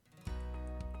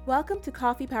Welcome to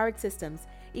Coffee Powered Systems,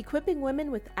 equipping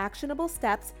women with actionable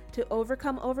steps to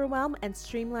overcome overwhelm and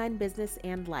streamline business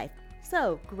and life.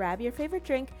 So grab your favorite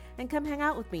drink and come hang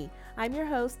out with me. I'm your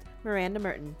host, Miranda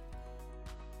Merton.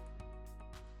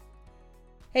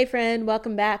 Hey friend,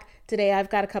 welcome back. Today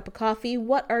I've got a cup of coffee.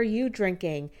 What are you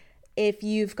drinking? If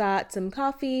you've got some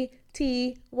coffee,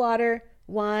 tea, water,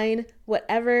 wine,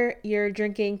 whatever you're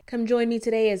drinking, come join me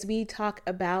today as we talk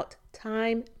about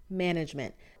time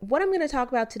management. What I'm going to talk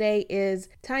about today is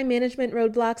time management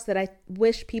roadblocks that I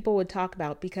wish people would talk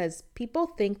about, because people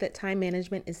think that time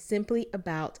management is simply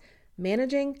about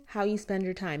managing how you spend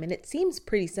your time. And it seems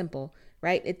pretty simple,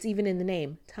 right? It's even in the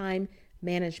name, time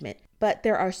management. But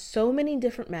there are so many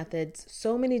different methods,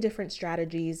 so many different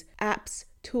strategies, apps,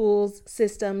 tools,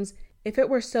 systems. If it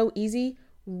were so easy,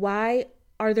 why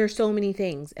are there so many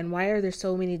things? And why are there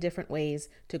so many different ways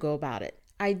to go about it?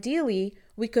 Ideally,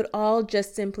 we could all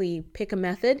just simply pick a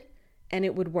method and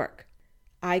it would work.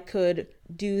 I could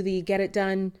do the get it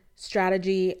done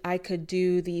strategy. I could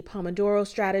do the Pomodoro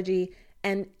strategy,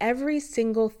 and every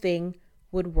single thing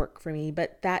would work for me.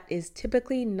 But that is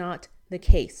typically not the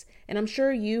case. And I'm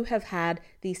sure you have had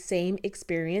the same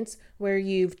experience where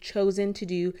you've chosen to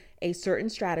do a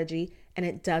certain strategy and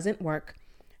it doesn't work.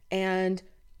 And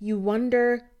you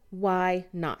wonder why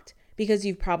not. Because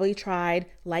you've probably tried,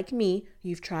 like me,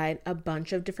 you've tried a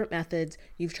bunch of different methods,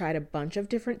 you've tried a bunch of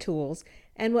different tools.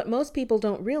 And what most people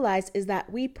don't realize is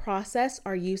that we process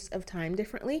our use of time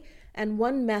differently. And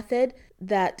one method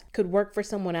that could work for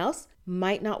someone else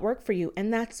might not work for you.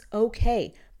 And that's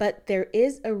okay. But there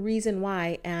is a reason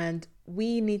why, and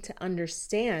we need to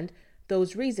understand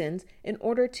those reasons in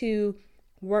order to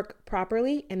work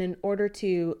properly and in order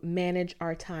to manage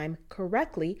our time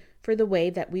correctly for the way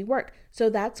that we work.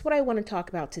 So that's what I want to talk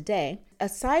about today.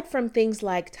 Aside from things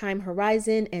like time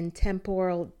horizon and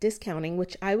temporal discounting,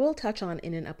 which I will touch on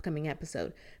in an upcoming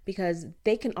episode, because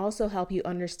they can also help you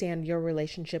understand your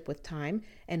relationship with time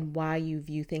and why you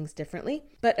view things differently.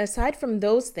 But aside from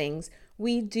those things,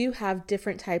 we do have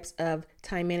different types of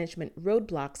time management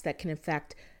roadblocks that can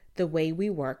affect the way we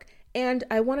work. And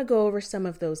I want to go over some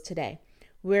of those today.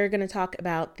 We're going to talk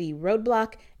about the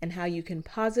roadblock and how you can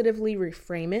positively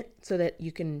reframe it so that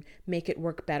you can make it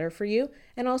work better for you,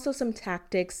 and also some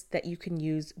tactics that you can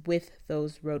use with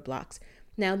those roadblocks.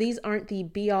 Now, these aren't the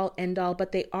be-all, end-all,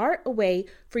 but they are a way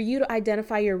for you to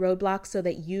identify your roadblocks so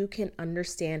that you can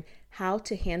understand how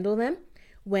to handle them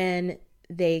when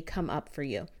they come up for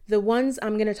you. The ones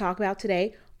I'm going to talk about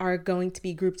today are going to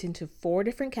be grouped into 4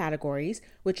 different categories,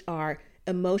 which are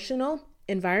emotional,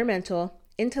 environmental,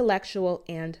 intellectual,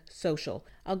 and social.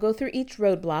 I'll go through each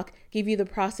roadblock, give you the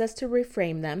process to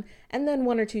reframe them, and then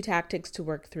 1 or 2 tactics to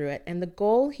work through it. And the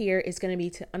goal here is going to be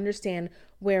to understand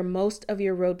where most of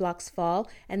your roadblocks fall,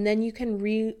 and then you can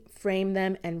reframe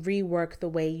them and rework the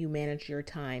way you manage your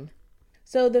time.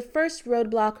 So the first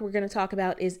roadblock we're going to talk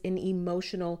about is an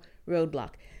emotional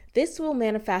roadblock. This will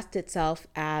manifest itself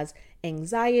as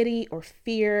anxiety or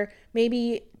fear,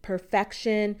 maybe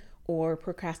perfection or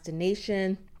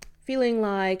procrastination, feeling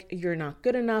like you're not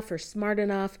good enough or smart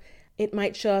enough. It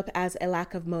might show up as a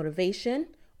lack of motivation,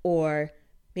 or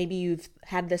maybe you've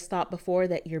had this thought before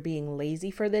that you're being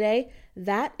lazy for the day.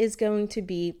 That is going to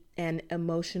be an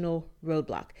emotional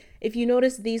roadblock. If you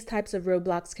notice these types of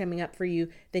roadblocks coming up for you,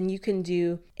 then you can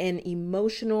do an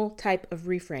emotional type of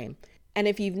reframe. And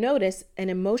if you've noticed, an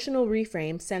emotional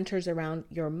reframe centers around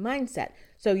your mindset.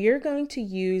 So you're going to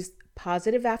use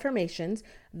positive affirmations.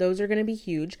 Those are going to be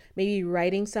huge. Maybe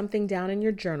writing something down in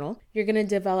your journal. You're going to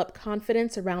develop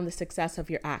confidence around the success of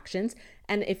your actions.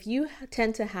 And if you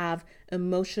tend to have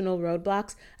emotional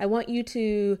roadblocks, I want you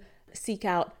to seek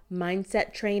out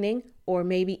mindset training, or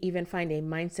maybe even find a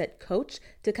mindset coach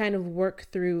to kind of work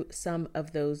through some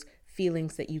of those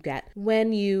feelings that you get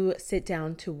when you sit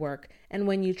down to work and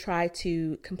when you try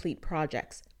to complete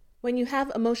projects. When you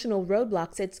have emotional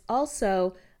roadblocks, it's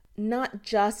also not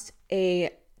just a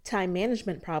time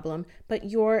management problem, but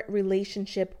your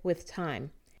relationship with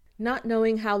time. Not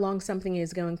knowing how long something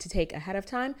is going to take ahead of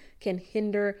time can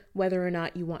hinder whether or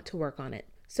not you want to work on it.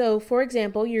 So, for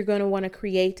example, you're going to want to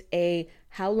create a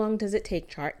how long does it take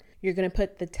chart. You're going to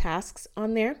put the tasks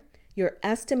on there, your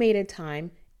estimated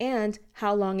time, and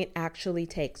how long it actually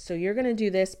takes. So you're going to do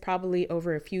this probably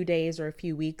over a few days or a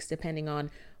few weeks, depending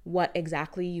on what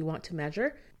exactly you want to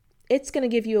measure. It's going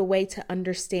to give you a way to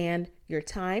understand your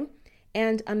time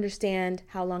and understand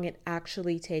how long it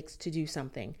actually takes to do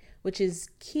something, which is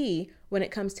key when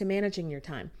it comes to managing your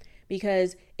time.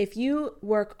 Because if you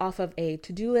work off of a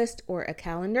to-do list or a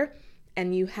calendar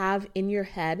and you have in your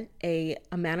head a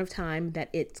amount of time that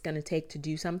it's going to take to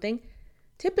do something,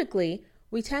 typically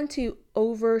We tend to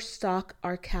overstock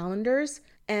our calendars,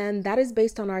 and that is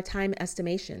based on our time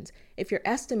estimations. If your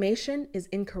estimation is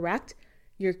incorrect,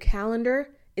 your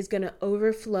calendar is going to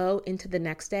overflow into the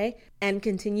next day and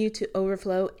continue to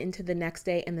overflow into the next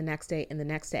day and the next day and the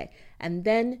next day. And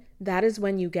then that is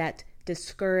when you get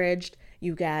discouraged,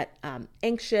 you get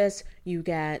anxious, you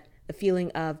get a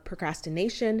feeling of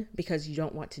procrastination because you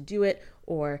don't want to do it,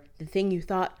 or the thing you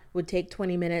thought would take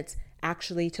 20 minutes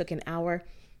actually took an hour.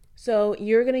 So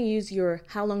you're going to use your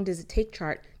how long does it take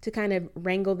chart to kind of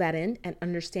wrangle that in and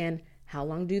understand how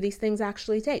long do these things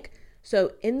actually take.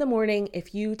 So in the morning,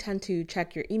 if you tend to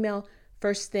check your email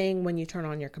first thing when you turn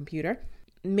on your computer,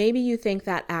 maybe you think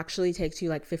that actually takes you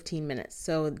like 15 minutes.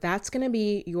 So that's going to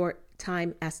be your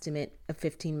time estimate of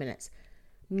 15 minutes.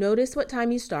 Notice what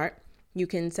time you start. You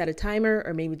can set a timer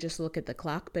or maybe just look at the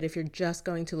clock. But if you're just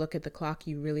going to look at the clock,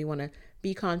 you really want to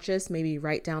be conscious, maybe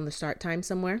write down the start time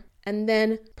somewhere, and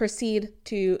then proceed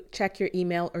to check your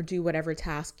email or do whatever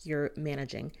task you're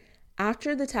managing.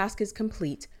 After the task is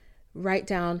complete, write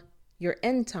down your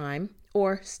end time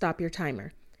or stop your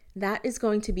timer. That is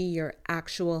going to be your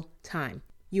actual time.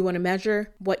 You want to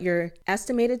measure what your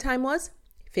estimated time was,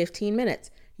 15 minutes.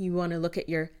 You want to look at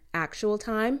your actual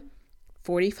time,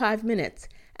 45 minutes.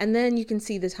 And then you can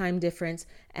see the time difference,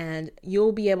 and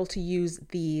you'll be able to use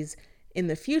these in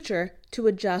the future to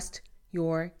adjust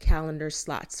your calendar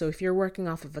slots. So if you're working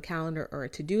off of a calendar or a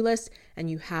to-do list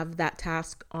and you have that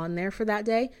task on there for that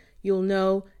day, you'll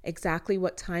know exactly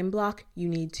what time block you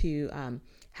need to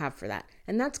have for that.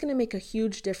 And that's going to make a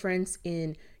huge difference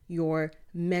in your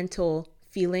mental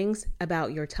feelings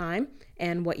about your time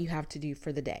and what you have to do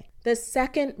for the day. The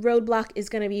second roadblock is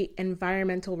going to be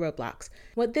environmental roadblocks.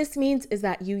 What this means is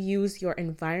that you use your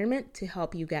environment to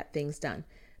help you get things done.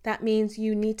 That means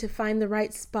you need to find the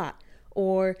right spot,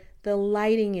 or the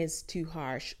lighting is too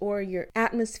harsh, or your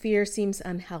atmosphere seems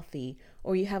unhealthy,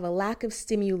 or you have a lack of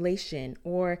stimulation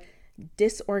or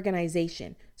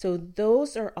disorganization. So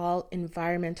those are all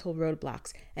environmental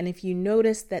roadblocks. And if you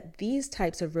notice that these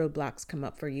types of roadblocks come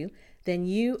up for you, then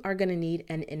you are going to need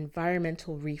an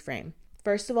environmental reframe.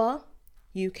 First of all,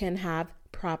 you can have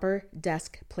proper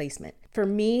desk placement. For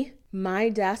me, my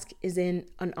desk is in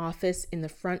an office in the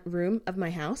front room of my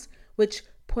house, which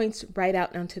points right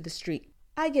out onto the street.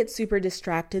 I get super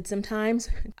distracted sometimes.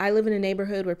 I live in a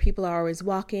neighborhood where people are always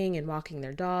walking and walking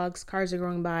their dogs, cars are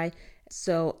going by.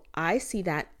 So I see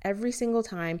that every single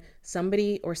time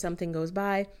somebody or something goes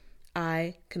by,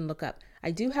 I can look up.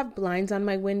 I do have blinds on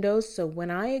my windows, so when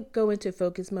I go into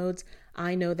focus modes,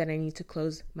 I know that I need to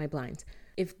close my blinds.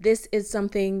 If this is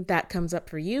something that comes up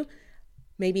for you,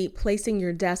 maybe placing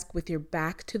your desk with your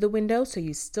back to the window so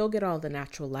you still get all the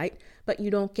natural light, but you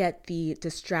don't get the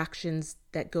distractions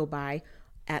that go by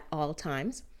at all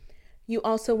times. You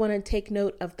also want to take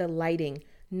note of the lighting.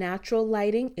 Natural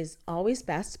lighting is always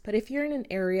best, but if you're in an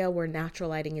area where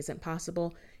natural lighting isn't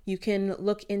possible, you can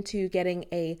look into getting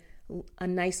a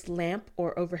nice lamp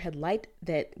or overhead light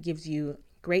that gives you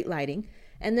great lighting.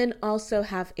 And then also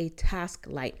have a task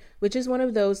light, which is one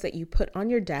of those that you put on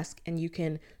your desk and you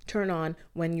can turn on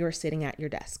when you're sitting at your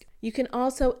desk. You can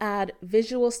also add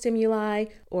visual stimuli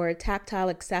or tactile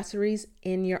accessories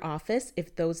in your office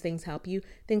if those things help you.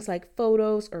 Things like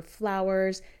photos or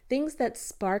flowers, things that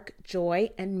spark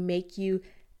joy and make you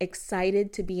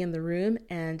excited to be in the room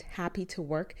and happy to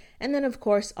work. And then of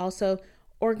course also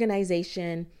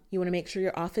organization. You want to make sure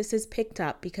your office is picked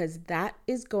up because that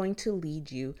is going to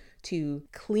lead you to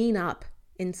clean up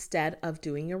instead of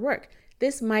doing your work.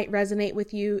 This might resonate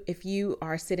with you if you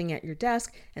are sitting at your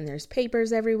desk and there's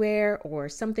papers everywhere or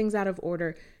something's out of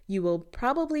order. You will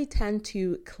probably tend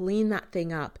to clean that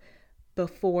thing up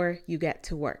before you get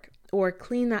to work, or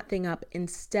clean that thing up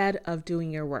instead of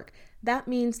doing your work. That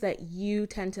means that you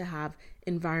tend to have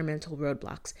environmental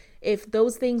roadblocks. If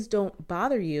those things don't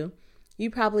bother you, you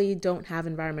probably don't have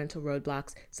environmental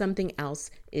roadblocks. Something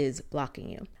else is blocking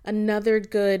you. Another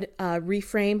good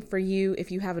reframe for you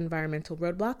if you have environmental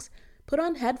roadblocks, put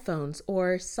on headphones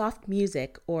or soft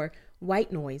music or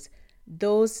white noise.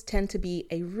 Those tend to be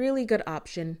a really good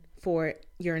option for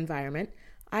your environment.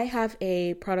 I have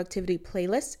a productivity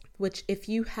playlist, which if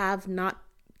you have not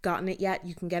gotten it yet,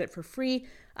 you can get it for free.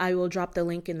 I will drop the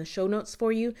link in the show notes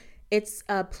for you. It's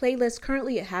a playlist.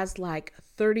 Currently, it has like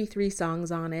 33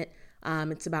 songs on it.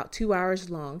 It's about 2 hours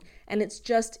long, and it's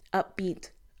just upbeat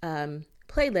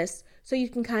playlists, so you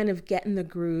can kind of get in the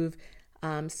groove.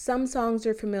 Some songs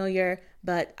are familiar,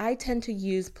 but I tend to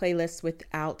use playlists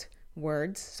without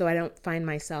words, so I don't find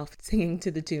myself singing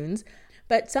to the tunes.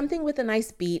 But something with a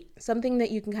nice beat, something that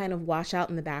you can kind of wash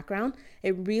out in the background,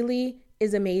 it really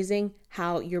is amazing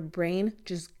how your brain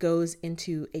just goes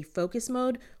into a focus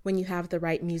mode when you have the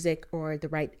right music or the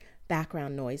right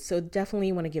background noise. So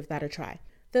definitely want to give that a try.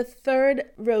 The third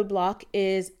roadblock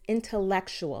is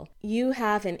intellectual. You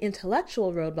have an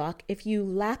intellectual roadblock if you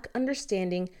lack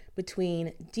understanding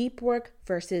between deep work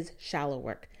versus shallow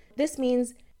work. This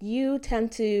means you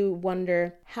tend to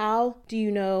wonder, how do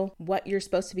you know what you're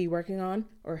supposed to be working on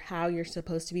or how you're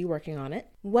supposed to be working on it?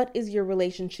 What is your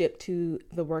relationship to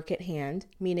the work at hand?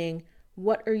 Meaning,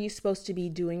 what are you supposed to be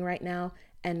doing right now?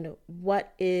 And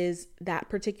what is that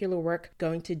particular work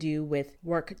going to do with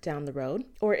work down the road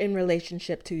or in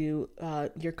relationship to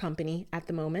your company at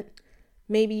the moment?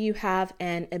 Maybe you have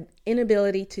an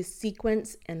inability to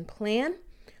sequence and plan,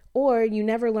 or you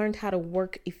never learned how to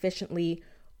work efficiently,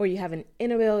 or you have an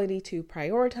inability to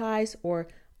prioritize or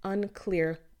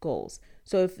unclear goals.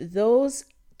 So if those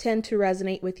tend to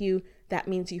resonate with you, that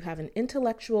means you have an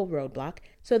intellectual roadblock.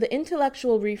 So the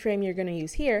intellectual reframe you're going to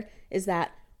use here is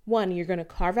that, one, you're going to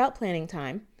carve out planning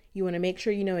time. You want to make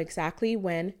sure you know exactly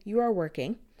when you are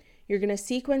working. You're going to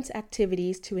sequence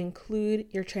activities to include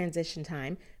your transition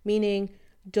time, meaning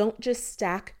don't just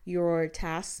stack your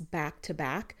tasks back to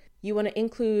back. You want to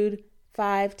include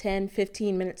 5, 10,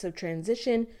 15 minutes of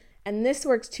transition. And this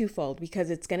works twofold because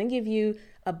it's going to give you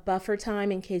a buffer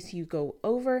time in case you go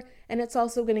over. And it's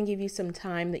also going to give you some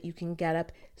time that you can get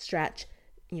up, stretch,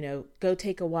 go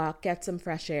take a walk, get some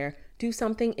fresh air, do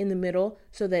something in the middle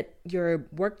so that your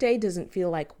workday doesn't feel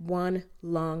like one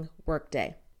long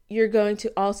workday. You're going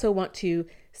to also want to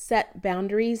set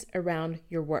boundaries around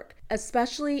your work,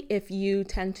 especially if you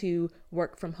tend to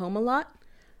work from home a lot.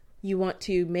 You want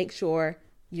to make sure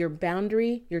your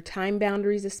time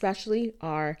boundaries especially,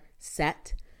 are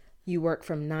set. You work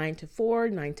from 9 to 4,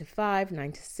 9 to 5,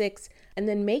 9 to 6, and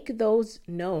then make those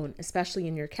known, especially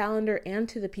in your calendar and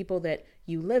to the people that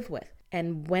you live with.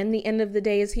 And when the end of the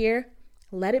day is here,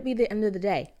 let it be the end of the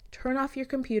day. Turn off your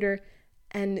computer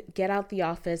and get out the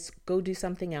office, go do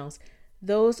something else.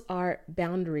 Those are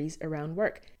boundaries around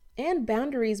work and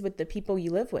boundaries with the people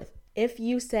you live with. If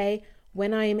you say,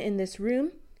 when I am in this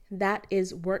room, that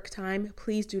is work time,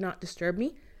 please do not disturb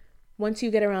me. Once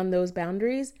you get around those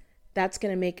boundaries, that's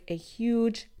going to make a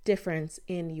huge difference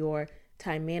in your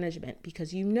time management,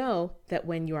 because you know that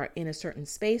when you are in a certain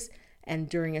space and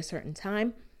during a certain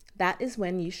time, that is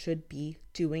when you should be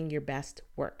doing your best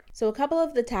work. So a couple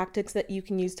of the tactics that you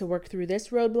can use to work through this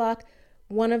roadblock,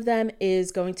 one of them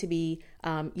is going to be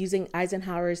using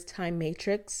Eisenhower's time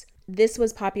matrix. This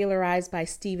was popularized by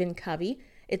Stephen Covey.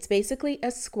 It's basically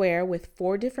a square with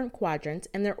 4 different quadrants,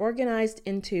 and they're organized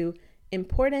into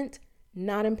important,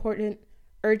 not important,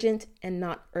 urgent, and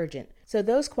not urgent. So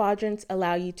those quadrants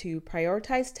allow you to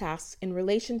prioritize tasks in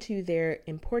relation to their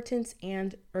importance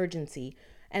and urgency.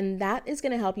 And that is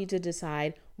going to help you to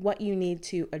decide what you need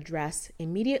to address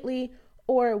immediately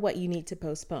or what you need to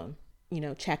postpone.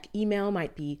 Check email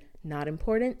might be not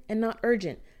important and not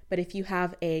urgent. But if you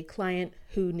have a client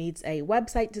who needs a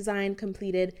website design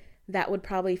completed, that would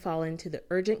probably fall into the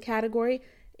urgent category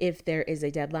if there is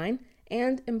a deadline,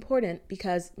 and important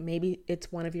because maybe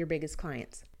it's one of your biggest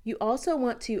clients. You also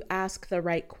want to ask the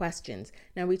right questions.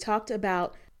 Now, we talked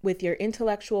about with your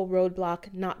intellectual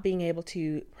roadblock not being able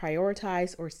to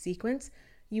prioritize or sequence,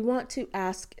 you want to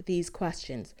ask these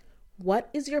questions. What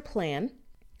is your plan?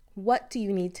 What do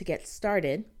you need to get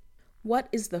started? What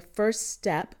is the first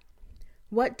step?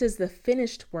 What does the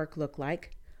finished work look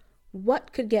like?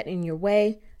 What could get in your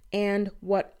way? And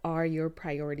what are your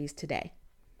priorities today?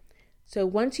 So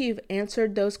once you've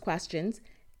answered those questions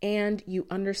and you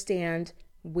understand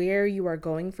where you are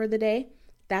going for the day,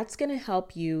 that's going to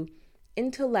help you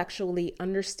intellectually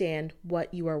understand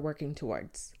what you are working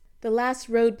towards. The last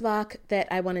roadblock that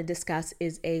I want to discuss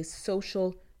is a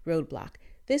social roadblock.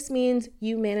 This means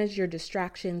you manage your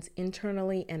distractions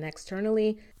internally and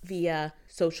externally via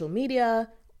social media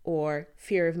or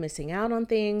fear of missing out on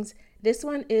things. This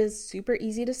one is super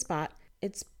easy to spot.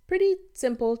 It's pretty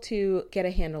simple to get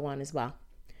a handle on as well.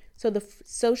 So the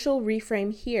social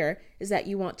reframe here is that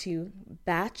you want to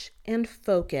batch and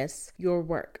focus your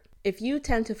work. If you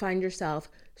tend to find yourself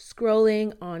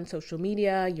scrolling on social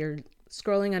media, you're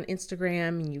scrolling on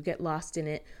Instagram and you get lost in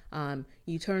it,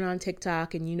 you turn on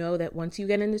TikTok and you know that once you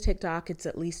get into TikTok, it's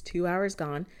at least 2 hours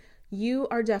gone, you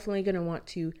are definitely going to want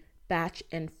to batch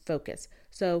and focus.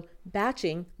 So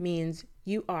batching means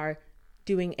you are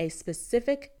doing a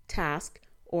specific task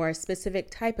or a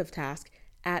specific type of task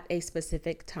at a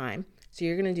specific time. So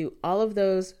you're going to do all of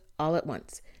those all at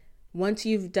once. Once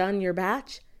you've done your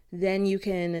batch, then you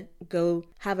can go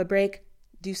have a break,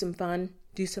 do some fun,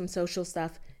 do some social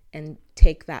stuff, and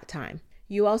take that time.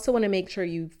 You also want to make sure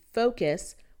you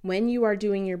focus when you are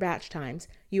doing your batch times,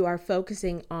 you are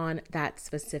focusing on that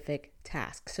specific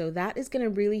task. So that is going to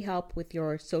really help with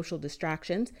your social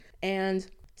distractions. And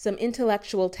some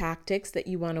intellectual tactics that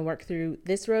you want to work through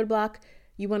this roadblock.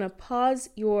 You want to pause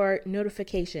your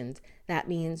notifications. That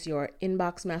means your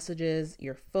inbox messages,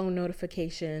 your phone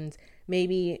notifications,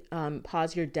 maybe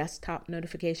pause your desktop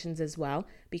notifications as well,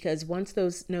 because once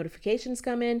those notifications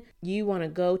come in, you want to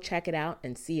go check it out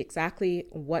and see exactly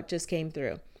what just came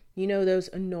through. You know, those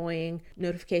annoying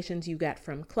notifications you get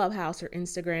from Clubhouse or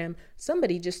Instagram,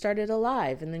 somebody just started a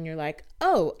live, and then you're like,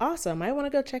 oh, awesome, I want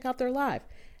to go check out their live.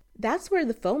 That's where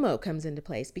the FOMO comes into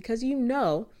place, because you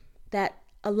know that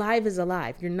a live is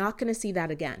alive. You're not going to see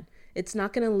that again. It's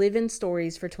not going to live in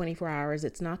stories for 24 hours.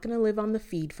 It's not going to live on the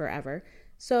feed forever.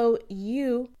 So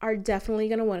you are definitely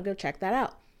going to want to go check that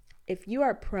out. If you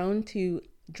are prone to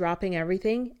dropping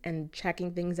everything and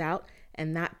checking things out,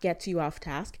 and that gets you off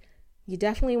task, you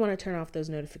definitely want to turn off those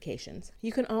notifications.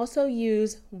 You can also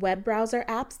use web browser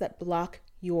apps that block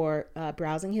your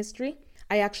browsing history.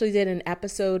 I actually did an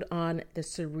episode on the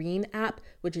Serene app,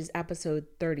 which is episode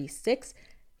 36.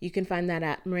 You can find that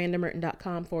at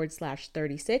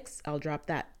mirandamerton.com/36. I'll drop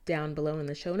that down below in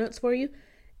the show notes for you.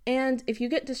 And if you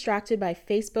get distracted by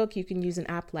Facebook, you can use an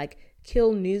app like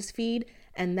Kill Newsfeed.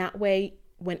 And that way,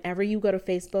 whenever you go to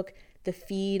Facebook, the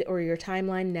feed or your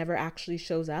timeline never actually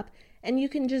shows up. And you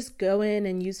can just go in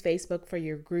and use Facebook for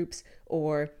your groups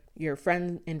or your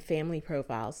friend and family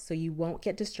profiles, so you won't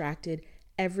get distracted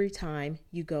every time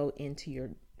you go into your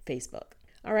Facebook.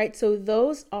 All right, so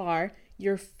those are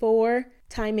your 4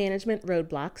 time management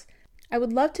roadblocks. I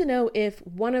would love to know if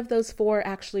one of those 4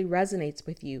 actually resonates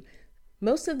with you.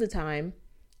 Most of the time,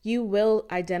 you will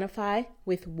identify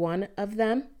with one of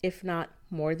them, if not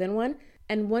more than one.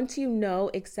 And once you know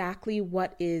exactly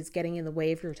what is getting in the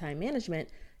way of your time management,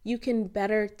 you can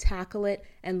better tackle it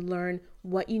and learn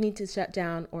what you need to shut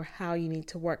down or how you need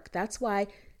to work. That's why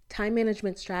time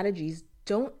management strategies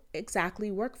don't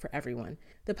exactly work for everyone.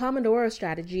 The Pomodoro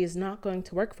strategy is not going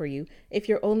to work for you if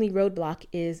your only roadblock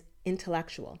is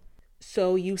intellectual.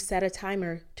 So you set a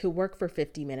timer to work for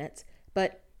 50 minutes,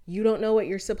 but you don't know what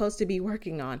you're supposed to be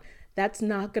working on. That's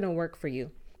not going to work for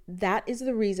you. That is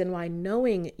the reason why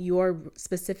knowing your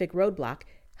specific roadblock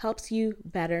helps you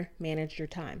better manage your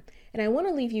time. And I want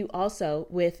to leave you also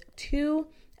with 2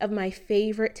 of my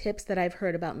favorite tips that I've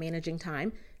heard about managing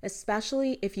time,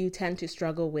 especially if you tend to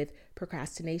struggle with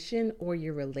procrastination or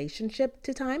your relationship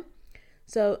to time.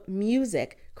 So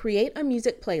music, create a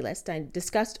music playlist. I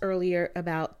discussed earlier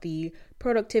about the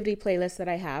productivity playlist that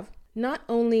I have. Not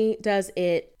only does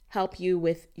it help you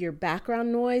with your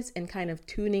background noise and kind of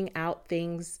tuning out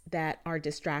things that are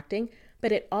distracting,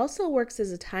 but it also works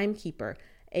as a timekeeper.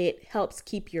 It helps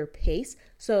keep your pace.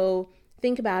 So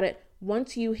think about it.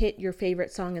 Once you hit your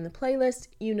favorite song in the playlist,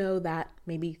 you know that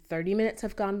maybe 30 minutes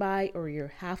have gone by or you're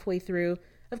halfway through.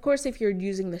 Of course, if you're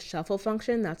using the shuffle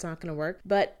function, that's not going to work.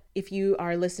 But if you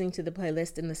are listening to the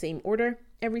playlist in the same order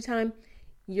every time,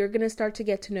 you're going to start to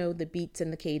get to know the beats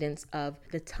and the cadence of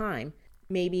the time.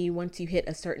 Maybe once you hit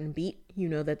a certain beat, you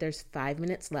know that there's 5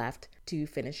 minutes left to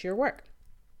finish your work.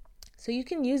 So you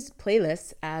can use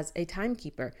playlists as a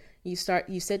timekeeper. You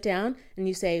sit down and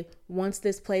you say, once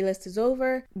this playlist is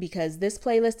over, because this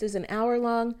playlist is an hour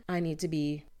long, I need to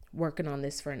be working on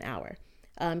this for an hour.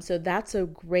 So that's a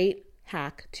great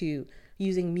hack to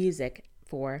using music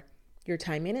for your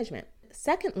time management.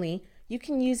 Secondly, you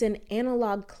can use an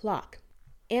analog clock.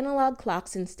 Analog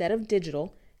clocks, instead of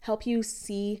digital, help you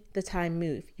see the time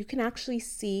move. You can actually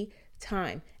see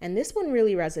time. And this one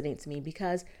really resonates me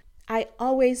because I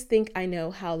always think I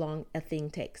know how long a thing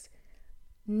takes.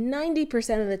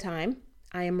 90% of the time,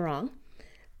 I am wrong.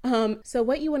 So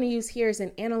what you want to use here is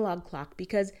an analog clock,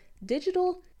 because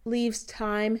digital leaves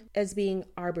time as being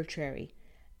arbitrary.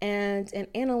 And an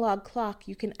analog clock,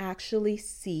 you can actually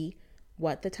see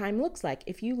what the time looks like.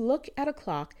 If you look at a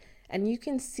clock and you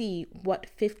can see what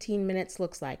 15 minutes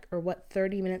looks like or what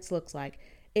 30 minutes looks like,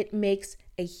 it makes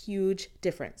a huge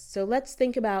difference. So let's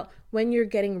think about when you're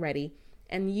getting ready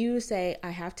and you say,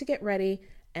 I have to get ready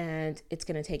and it's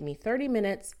going to take me 30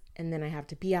 minutes and then I have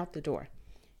to be out the door.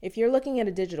 If you're looking at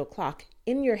a digital clock,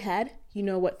 in your head, you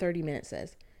know what 30 minutes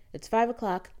is. It's 5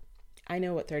 o'clock. I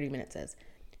know what 30 minutes is.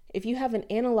 If you have an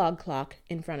analog clock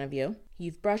in front of you,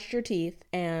 you've brushed your teeth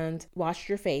and washed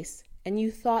your face, and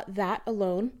you thought that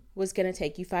alone was going to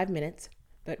take you 5 minutes,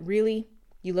 but really,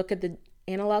 you look at the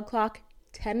analog clock,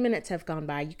 10 minutes have gone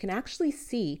by. You can actually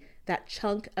see that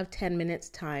chunk of 10 minutes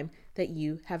time that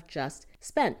you have just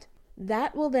spent.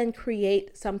 That will then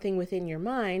create something within your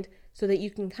mind so that you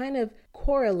can kind of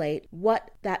correlate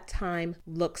what that time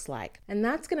looks like. And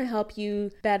that's going to help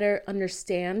you better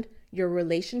understand your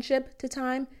relationship to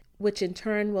time, which in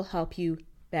turn will help you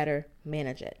better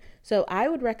manage it. So I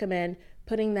would recommend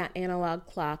putting that analog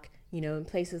clock, in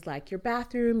places like your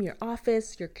bathroom, your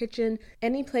office, your kitchen,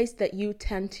 any place that you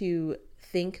tend to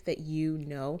think that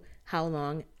how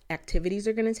long activities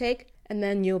are going to take, and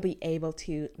then you'll be able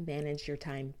to manage your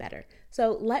time better.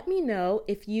 So let me know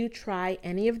if you try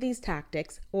any of these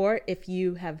tactics, or if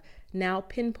you have now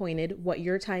pinpointed what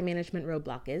your time management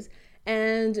roadblock is,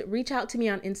 and reach out to me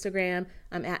on Instagram.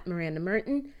 I'm at Miranda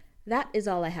Merton. That is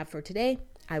all I have for today.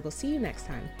 I will see you next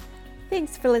time.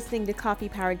 Thanks for listening to Coffee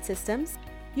Powered Systems.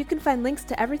 You can find links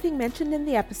to everything mentioned in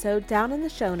the episode down in the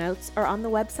show notes or on the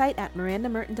website at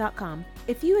mirandamerton.com.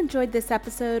 If you enjoyed this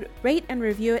episode, rate and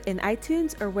review it in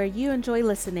iTunes or where you enjoy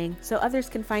listening so others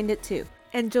can find it too.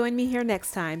 And join me here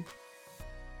next time.